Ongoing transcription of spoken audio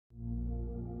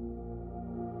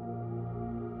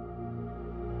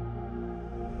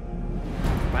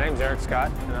name's Eric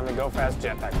Scott, and I'm the Go Fast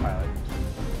Jetpack pilot.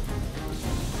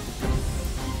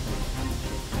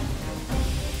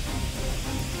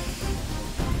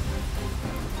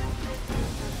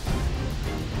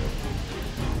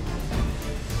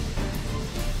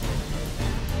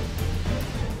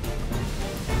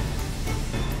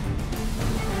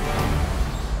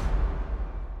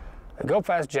 The Go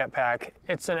Fast Jetpack,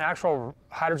 it's an actual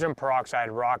hydrogen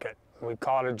peroxide rocket. We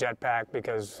call it a jetpack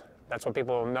because that's what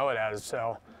people know it as.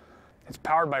 So it's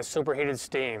powered by superheated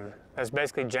steam that's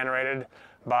basically generated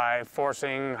by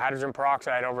forcing hydrogen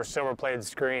peroxide over silver-plated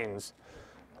screens.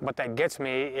 What that gets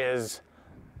me is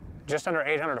just under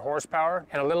 800 horsepower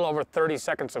and a little over 30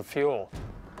 seconds of fuel.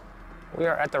 We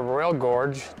are at the Royal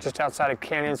Gorge, just outside of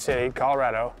Canyon City,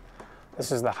 Colorado.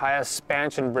 This is the highest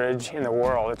spansion bridge in the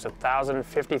world. It's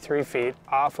 1,053 feet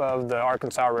off of the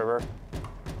Arkansas River.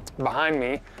 Behind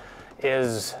me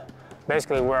is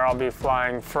basically where I'll be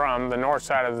flying from the north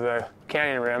side of the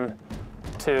canyon rim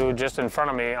to just in front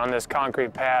of me on this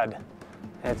concrete pad.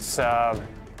 It's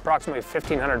approximately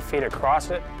 1,500 feet across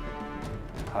it.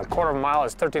 A quarter of a mile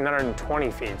is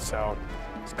 1,320 feet, so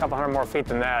it's a couple hundred more feet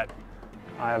than that.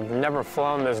 I've never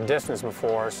flown this distance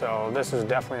before, so this is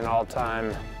definitely an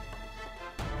all-time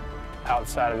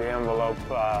outside of the envelope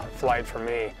flight for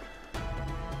me.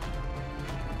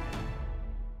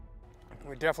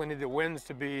 We definitely need the winds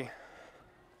to be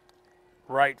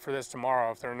right for this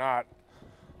tomorrow. If they're not,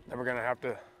 then we're gonna have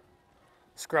to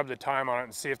scrub the time on it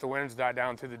and see if the winds die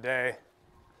down through the day.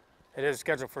 It is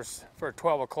scheduled for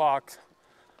 12 o'clock,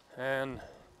 and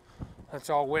that's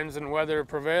all winds and weather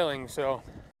prevailing, so.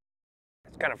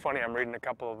 It's kind of funny, I'm reading a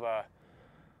couple of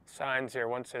signs here.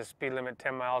 One says speed limit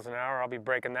 10 miles an hour. I'll be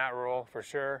breaking that rule for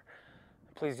sure.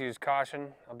 Please use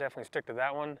caution. I'll definitely stick to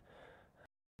that one.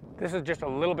 This is just a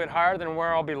little bit higher than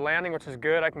where I'll be landing, which is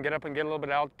good. I can get up and get a little bit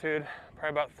of altitude,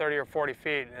 probably about 30 or 40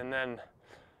 feet. And then,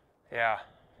 yeah,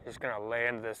 just gonna lay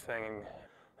into this thing. And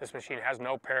this machine has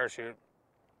no parachute.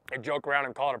 I joke around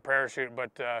and call it a parachute, but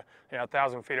you know,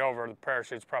 1,000 feet over, the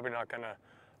parachute's probably not gonna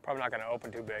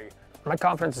open too big. My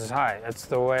confidence is high. That's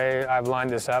the way I've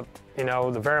lined this up. You know,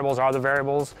 the variables are the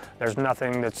variables. There's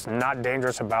nothing that's not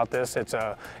dangerous about this. It's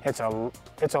a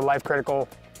life-critical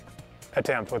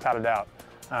attempt, without a doubt.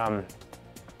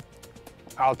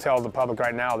 I'll tell the public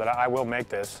right now that I will make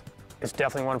this. It's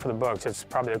definitely one for the books. It's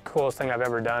probably the coolest thing I've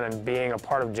ever done, and being a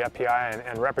part of JetPI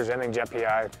and representing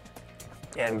JetPI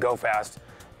and Go Fast,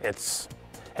 it's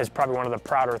probably one of the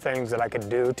prouder things that I could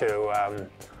do to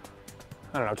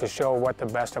I don't know, to show what the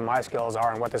best of my skills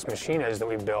are and what this machine is that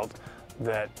we've built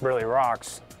that really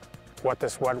rocks, what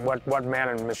man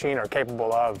and machine are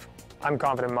capable of. I'm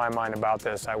confident in my mind about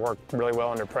this. I work really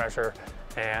well under pressure,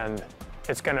 and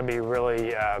it's going to be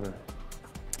really,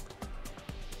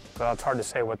 well, it's hard to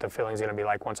say what the feeling's going to be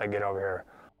like once I get over here.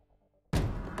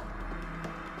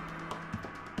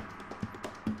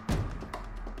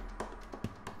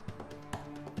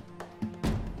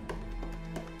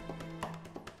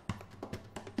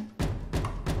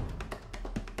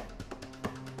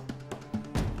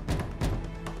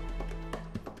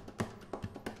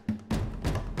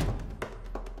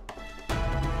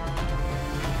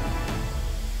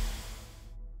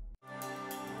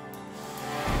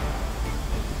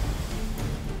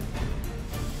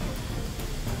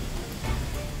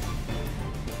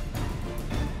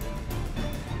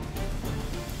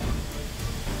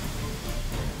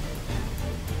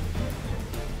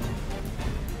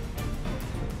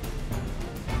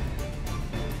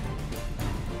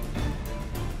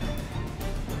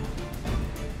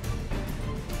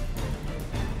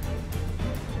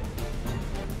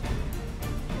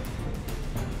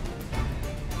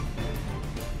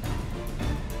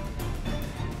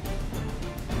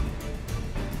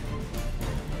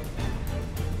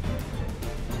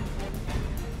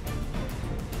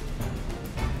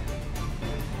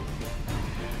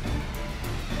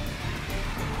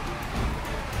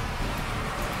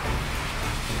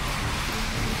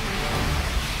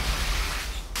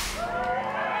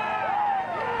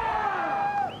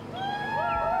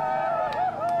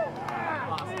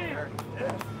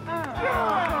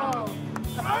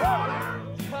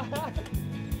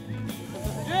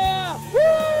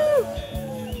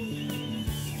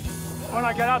 When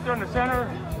I got out there in the center,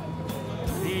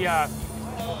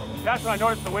 that's when I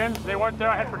noticed the winds. They weren't there.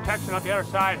 I had protection on the other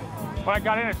side. When I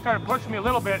got in, it started pushing me a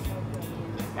little bit,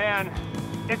 and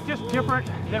it's just different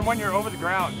than when you're over the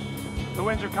ground. The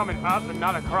winds are coming up and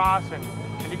not across, and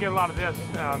you get a lot of this.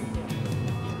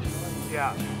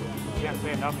 Yeah, can't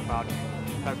say enough about it,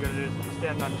 how good it is to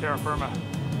stand on terra firma.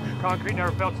 Concrete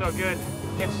never felt so good.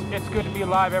 It's good to be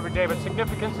alive every day, but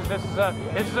significance is this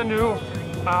is a new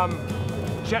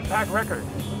jetpack record.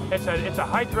 It's a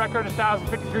height record,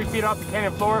 1,053 feet off the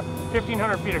canyon floor,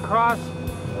 1,500 feet across.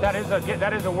 That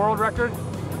is a world record.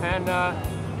 And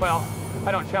well,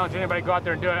 I don't challenge anybody to go out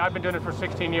there and do it. I've been doing it for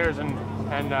 16 years, and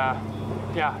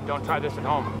yeah, don't try this at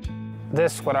home.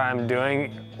 This, what I'm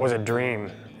doing, was a dream,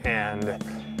 and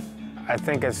I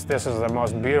think this is the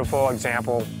most beautiful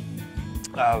example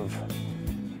of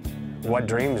what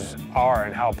dreams are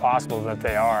and how possible that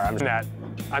they are.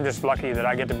 I'm just lucky that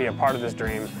I get to be a part of this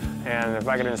dream, and if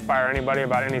I can inspire anybody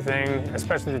about anything,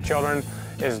 especially the children,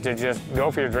 is to just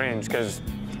go for your dreams, because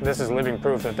this is living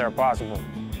proof that they're possible.